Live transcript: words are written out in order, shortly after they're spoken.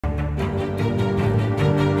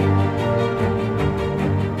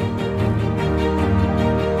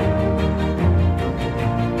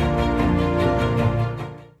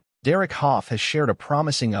Derek Hough has shared a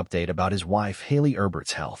promising update about his wife Hayley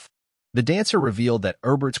Erbert's health. The dancer revealed that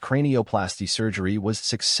Erbert's cranioplasty surgery was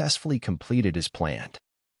successfully completed as planned.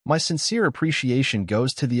 "My sincere appreciation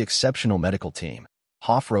goes to the exceptional medical team,"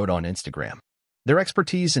 Hough wrote on Instagram. "Their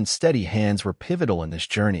expertise and steady hands were pivotal in this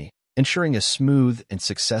journey, ensuring a smooth and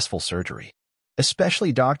successful surgery.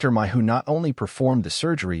 Especially Dr. Mai, who not only performed the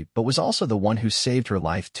surgery but was also the one who saved her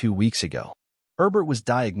life 2 weeks ago." Erbert was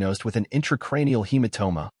diagnosed with an intracranial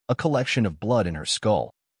hematoma, a collection of blood in her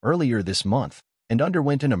skull, earlier this month, and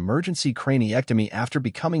underwent an emergency craniectomy after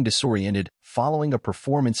becoming disoriented following a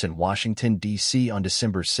performance in Washington, D.C. on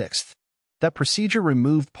December 6. That procedure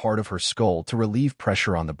removed part of her skull to relieve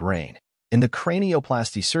pressure on the brain, and the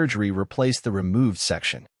cranioplasty surgery replaced the removed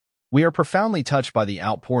section. "We are profoundly touched by the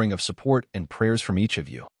outpouring of support and prayers from each of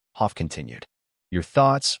you," Hough continued. "Your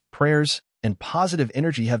thoughts, prayers, and positive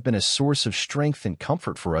energy have been a source of strength and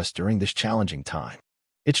comfort for us during this challenging time.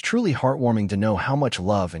 It's truly heartwarming to know how much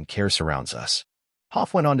love and care surrounds us."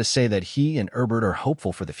 Hough went on to say that he and Erbert are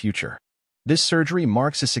hopeful for the future. "This surgery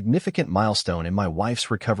marks a significant milestone in my wife's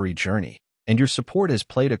recovery journey, and your support has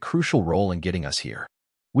played a crucial role in getting us here.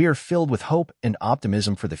 We are filled with hope and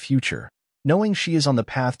optimism for the future, knowing she is on the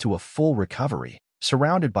path to a full recovery,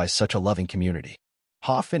 surrounded by such a loving community."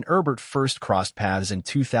 Hough and Erbert first crossed paths in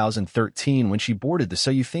 2013 when she boarded the So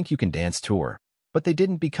You Think You Can Dance tour, but they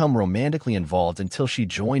didn't become romantically involved until she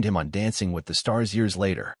joined him on Dancing with the Stars years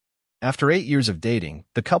later. After 8 years of dating,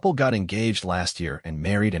 the couple got engaged last year and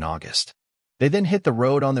married in August. They then hit the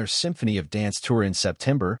road on their Symphony of Dance tour in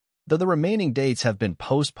September, though the remaining dates have been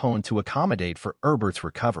postponed to accommodate for Erbert's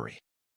recovery.